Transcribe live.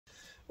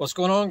What's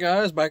going on,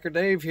 guys? Biker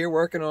Dave here,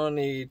 working on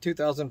the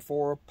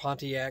 2004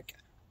 Pontiac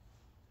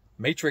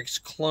Matrix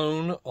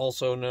clone,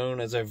 also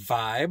known as a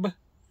Vibe.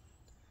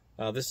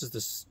 This is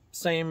the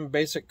same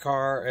basic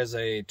car as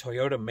a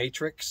Toyota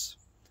Matrix,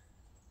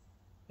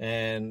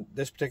 and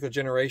this particular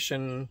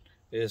generation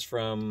is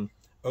from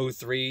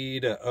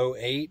 03 to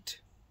 08.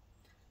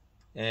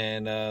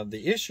 And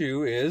the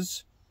issue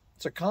is,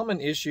 it's a common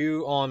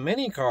issue on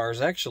many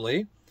cars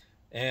actually,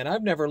 and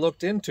I've never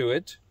looked into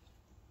it,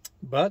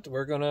 but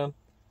we're gonna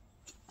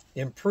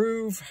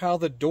improve how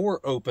the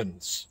door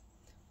opens,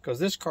 because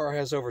this car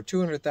has over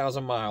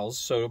 200,000 miles.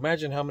 So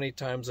imagine how many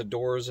times the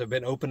doors have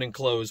been opened and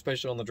closed,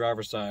 especially on the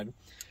driver's side.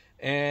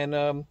 And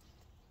I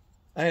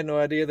had no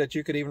idea that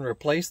you could even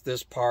replace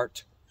this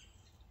part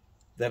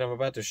that I'm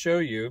about to show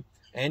you,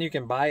 and you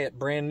can buy it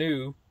brand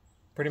new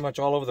pretty much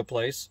all over the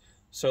place.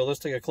 So let's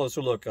take a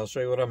closer look. I'll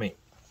show you what I mean.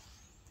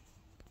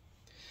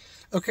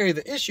 Okay,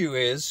 the issue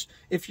is,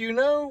 if you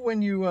know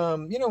when you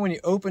when you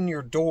open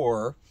your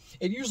door,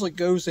 it usually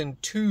goes in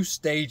two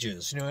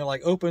stages. It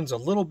like opens a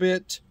little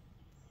bit,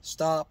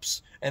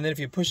 stops, and then if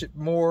you push it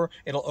more,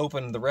 it'll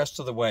open the rest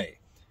of the way.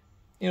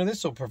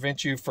 This will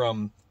prevent you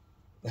from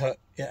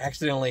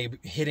accidentally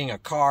hitting a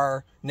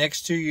car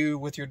next to you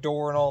with your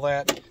door and all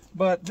that.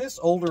 But this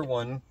older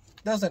one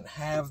doesn't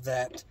have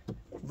that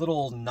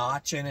little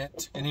notch in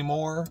it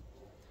anymore.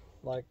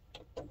 Like,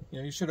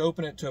 you should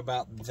open it to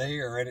about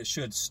there and it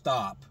should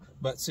stop,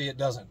 but see, it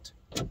doesn't,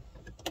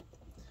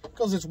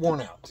 because it's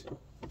worn out.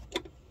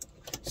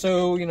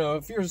 So,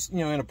 if you're,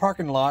 in a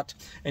parking lot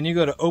and you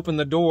go to open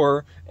the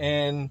door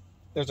and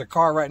there's a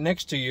car right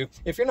next to you,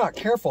 if you're not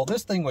careful,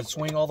 this thing would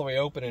swing all the way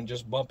open and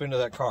just bump into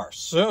that car.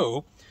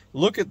 So,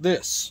 look at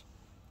this.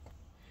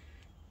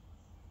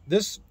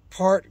 This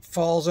part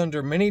falls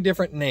under many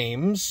different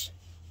names.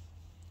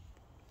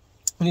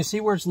 And you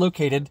see where it's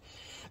located?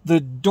 The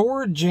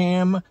door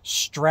jamb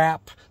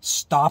strap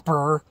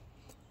stopper.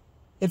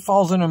 It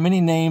falls under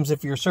many names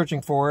if you're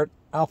searching for it.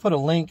 I'll put a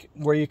link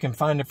where you can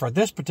find it for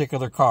this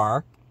particular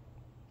car,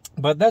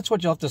 but that's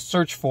what you'll have to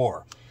search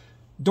for.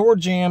 Door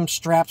jamb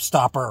strap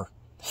stopper.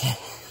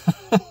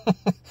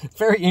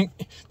 Very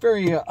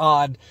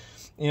odd,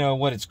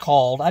 what it's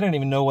called. I didn't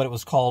even know what it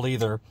was called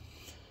either,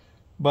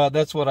 but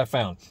that's what I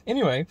found.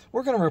 Anyway,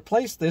 we're going to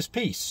replace this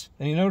piece,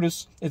 and you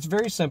notice it's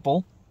very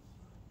simple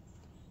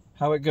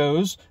how it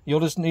goes. You'll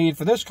just need,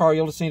 for this car,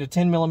 you'll just need a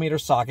 10mm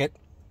socket.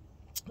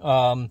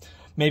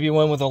 Maybe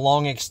one with a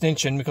long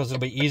extension, because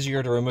it'll be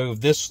easier to remove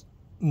this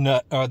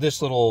nut or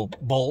this little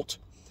bolt.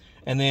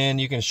 And then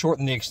you can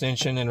shorten the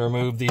extension and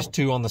remove these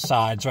two on the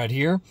sides right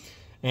here.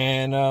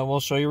 And we'll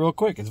show you real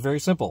quick. It's very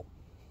simple.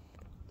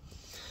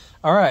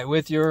 All right,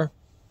 with your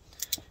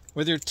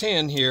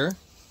 10 here,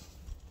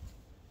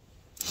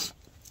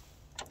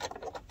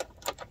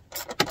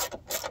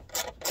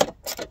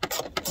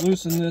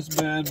 loosen this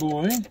bad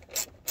boy.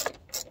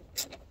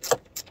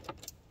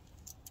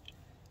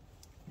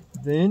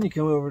 Then you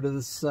come over to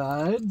the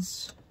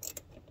sides.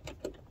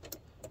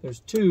 There's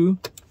two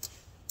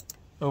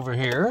over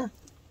here.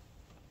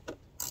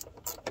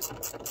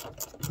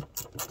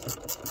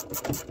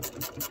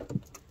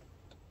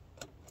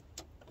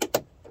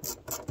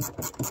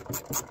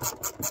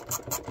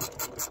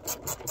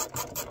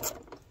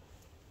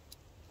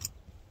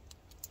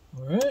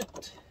 All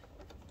right.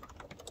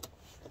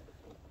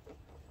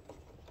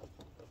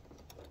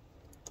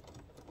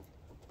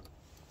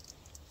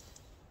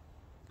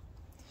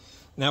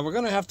 Now we're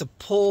going to have to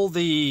pull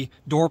the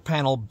door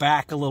panel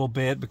back a little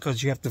bit,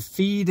 because you have to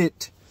feed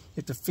it. You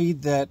have to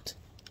feed that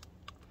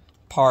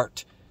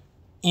part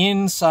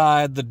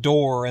inside the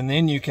door, and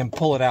then you can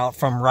pull it out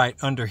from right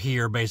under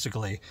here,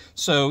 basically.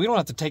 So you don't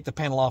have to take the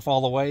panel off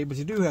all the way, but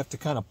you do have to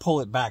kind of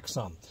pull it back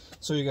some.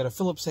 So you got a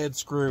Phillips head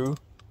screw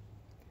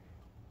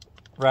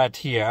right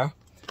here,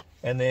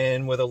 and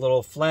then with a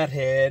little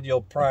flathead,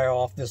 you'll pry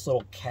off this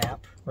little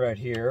cap right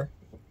here.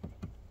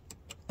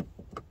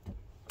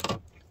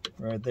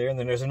 Right there, and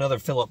then there's another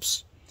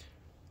Phillips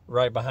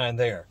right behind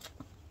there.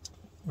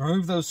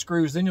 Remove those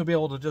screws, then you'll be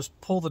able to just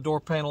pull the door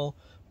panel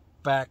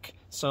back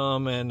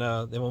some, and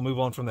then we'll move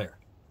on from there.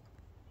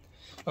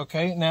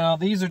 Okay, now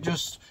these are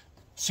just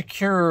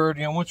secured.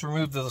 Once you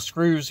remove the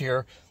screws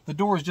here, the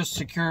door is just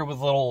secured with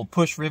little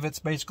push rivets,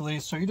 basically.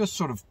 So you just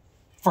sort of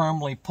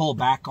firmly pull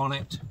back on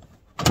it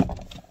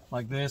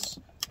like this.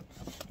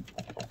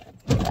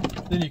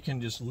 Then you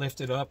can just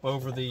lift it up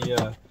over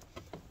the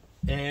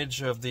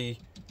edge of the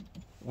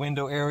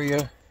window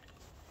area.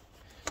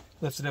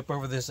 Lift it up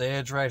over this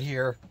edge right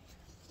here,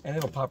 and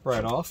it'll pop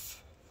right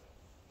off.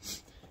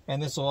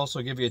 And this will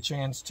also give you a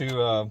chance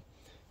to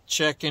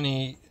check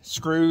any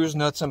screws,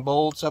 nuts, and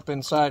bolts up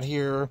inside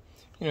here.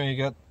 You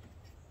got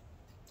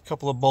a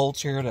couple of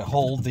bolts here to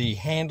hold the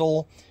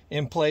handle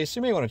in place.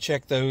 You may want to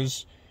check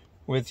those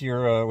with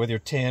your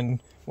 10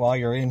 while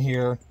you're in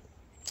here.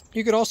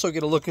 You could also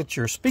get a look at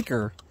your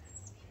speaker.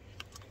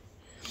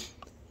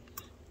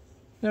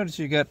 Notice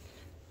you got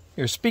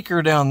your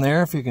speaker down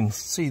there, if you can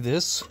see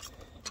this.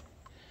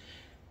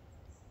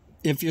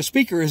 If your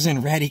speaker is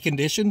in ratty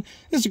condition,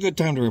 this is a good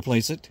time to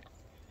replace it.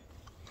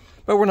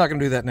 but we're not going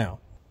to do that now.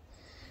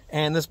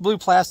 And this blue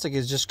plastic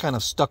is just kind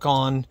of stuck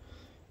on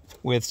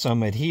with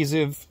some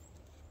adhesive,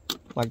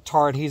 like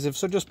tar adhesive,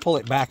 so just pull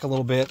it back a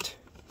little bit.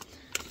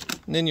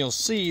 And then you'll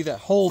see that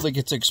hole that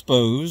gets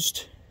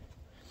exposed.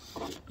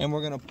 And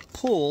we're going to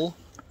pull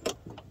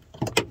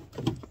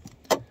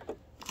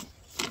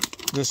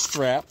this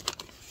strap,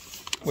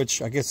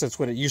 which I guess that's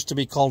what it used to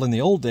be called in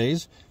the old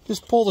days.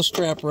 Just pull the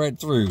strap right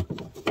through.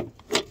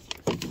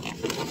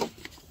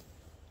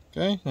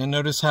 Okay, and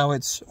notice how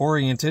it's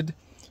oriented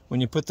when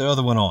you put the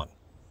other one on.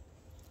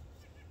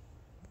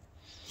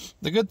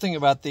 The good thing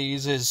about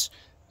these is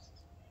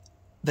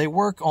they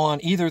work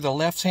on either the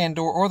left-hand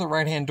door or the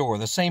right-hand door.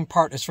 The same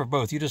part is for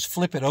both. You just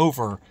flip it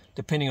over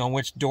depending on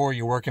which door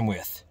you're working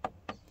with.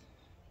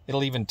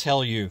 It'll even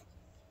tell you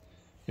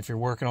if you're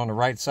working on the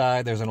right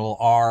side, there's a little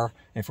R.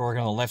 If you're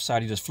working on the left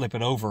side, you just flip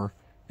it over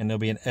and there'll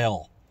be an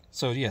L.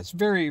 So yeah, it's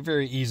very,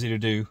 very easy to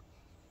do.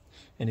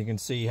 And you can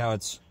see how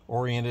it's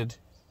oriented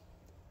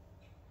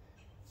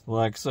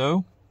like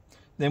so.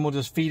 Then we'll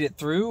just feed it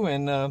through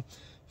and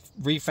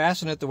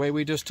refasten it the way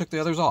we just took the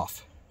others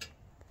off.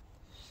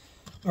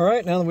 All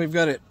right, now that we've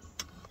got it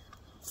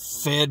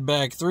fed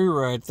back through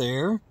right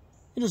there,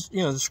 you just,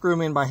 screw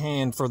them in by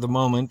hand for the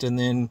moment, and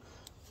then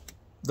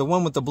the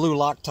one with the blue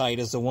Loctite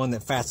is the one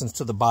that fastens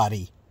to the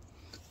body.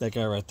 That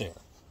guy right there.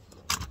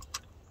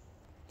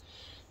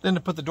 Then to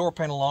put the door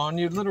panel on,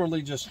 you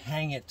literally just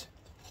hang it,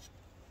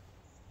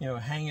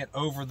 hang it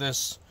over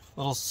this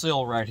little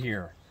sill right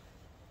here.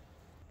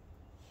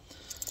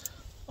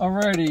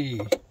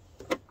 Alrighty.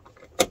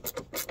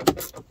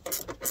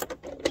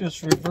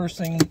 Just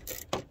reversing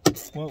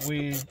what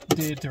we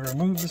did to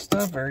remove the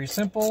stuff. Very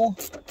simple.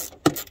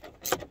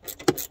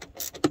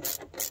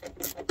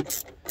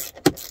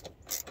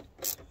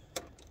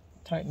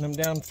 Tighten them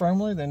down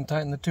firmly, then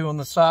tighten the two on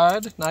the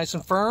side, nice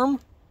and firm.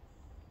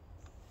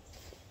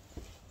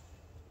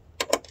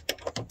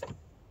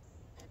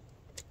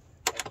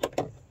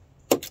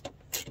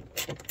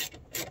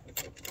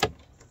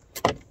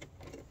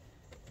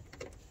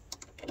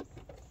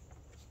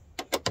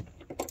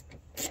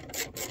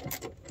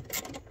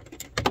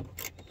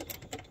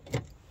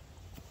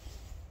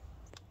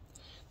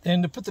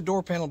 Then to put the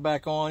door panel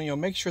back on,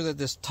 make sure that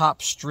this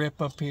top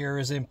strip up here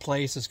is in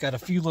place. It's got a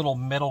few little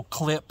metal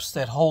clips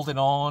that hold it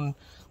on,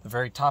 the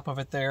very top of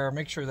it there.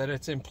 Make sure that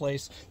it's in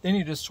place. Then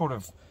you just sort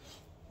of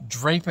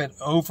drape it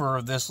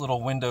over this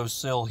little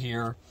windowsill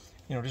here.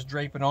 Just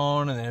drape it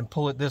on and then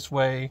pull it this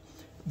way.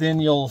 Then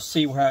you'll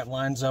see how it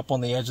lines up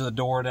on the edge of the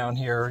door down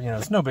here.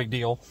 It's no big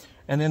deal.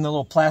 And then the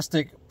little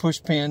plastic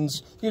push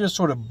pins, you just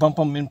sort of bump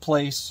them in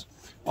place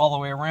all the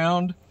way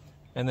around.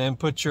 And then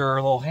put your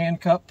little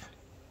hand cup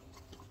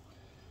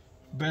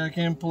back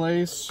in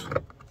place,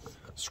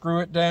 screw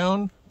it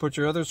down, put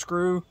your other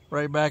screw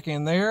right back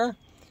in there.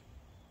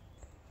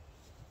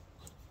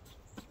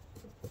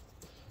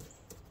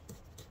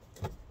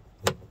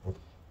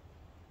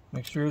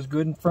 Make sure it's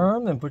good and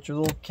firm, then put your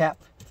little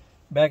cap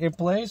back in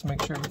place,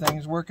 make sure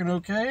everything's working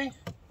okay.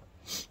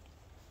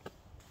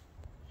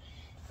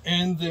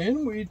 And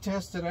then we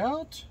test it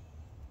out.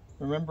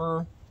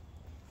 Remember,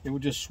 it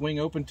would just swing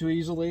open too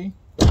easily.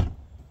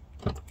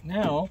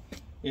 Now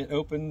it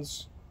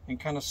opens and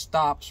kind of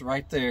stops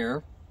right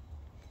there.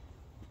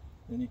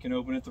 Then you can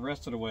open it the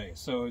rest of the way.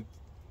 So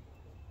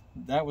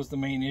that was the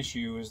main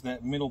issue, is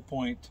that middle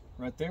point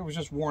right there was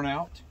just worn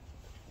out.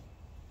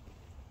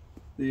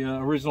 The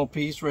original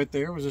piece right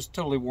there was just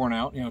totally worn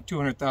out,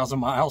 200,000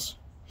 miles.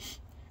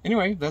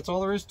 Anyway, that's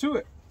all there is to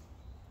it.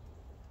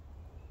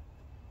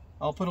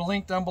 I'll put a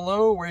link down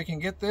below where you can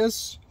get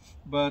this.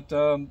 But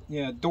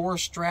yeah, door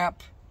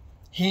strap,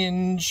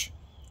 hinge,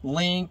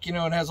 link, it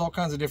has all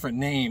kinds of different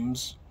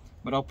names.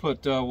 But I'll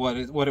put what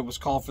it was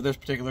called for this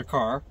particular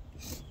car.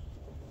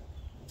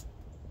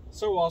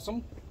 So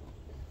awesome.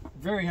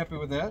 Very happy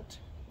with that.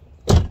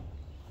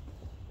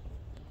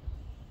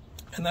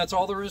 And that's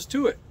all there is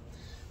to it.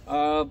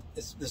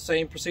 It's the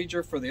same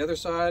procedure for the other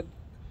side,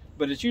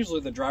 but it's usually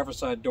the driver's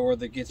side door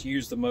that gets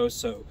used the most,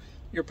 so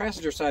your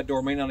passenger side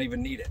door may not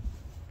even need it.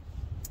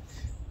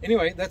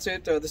 Anyway, that's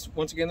it.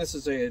 Once again, this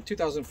is a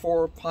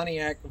 2004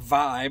 Pontiac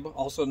Vibe,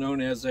 also known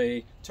as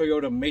a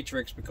Toyota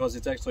Matrix because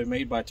it's actually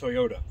made by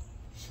Toyota.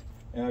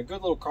 Good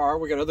little car.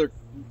 We got other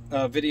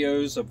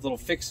videos of little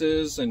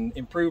fixes and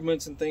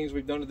improvements and things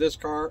we've done to this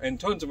car, and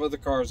tons of other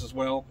cars as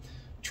well.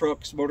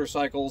 Trucks,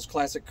 motorcycles,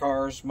 classic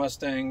cars,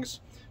 Mustangs,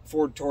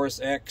 Ford Taurus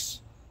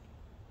X,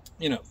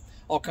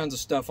 all kinds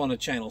of stuff on the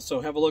channel. So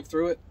have a look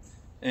through it,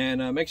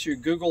 and make sure you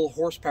Google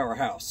Horsepower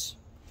House.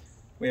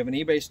 We have an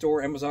eBay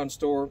store, Amazon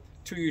store,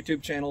 2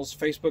 YouTube channels,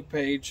 Facebook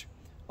page,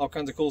 all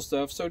kinds of cool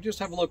stuff. So just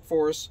have a look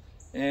for us,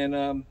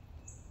 and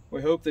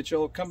we hope that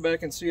you'll come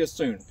back and see us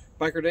soon.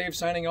 Biker Dave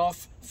signing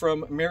off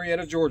from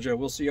Marietta, Georgia.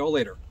 We'll see y'all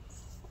later.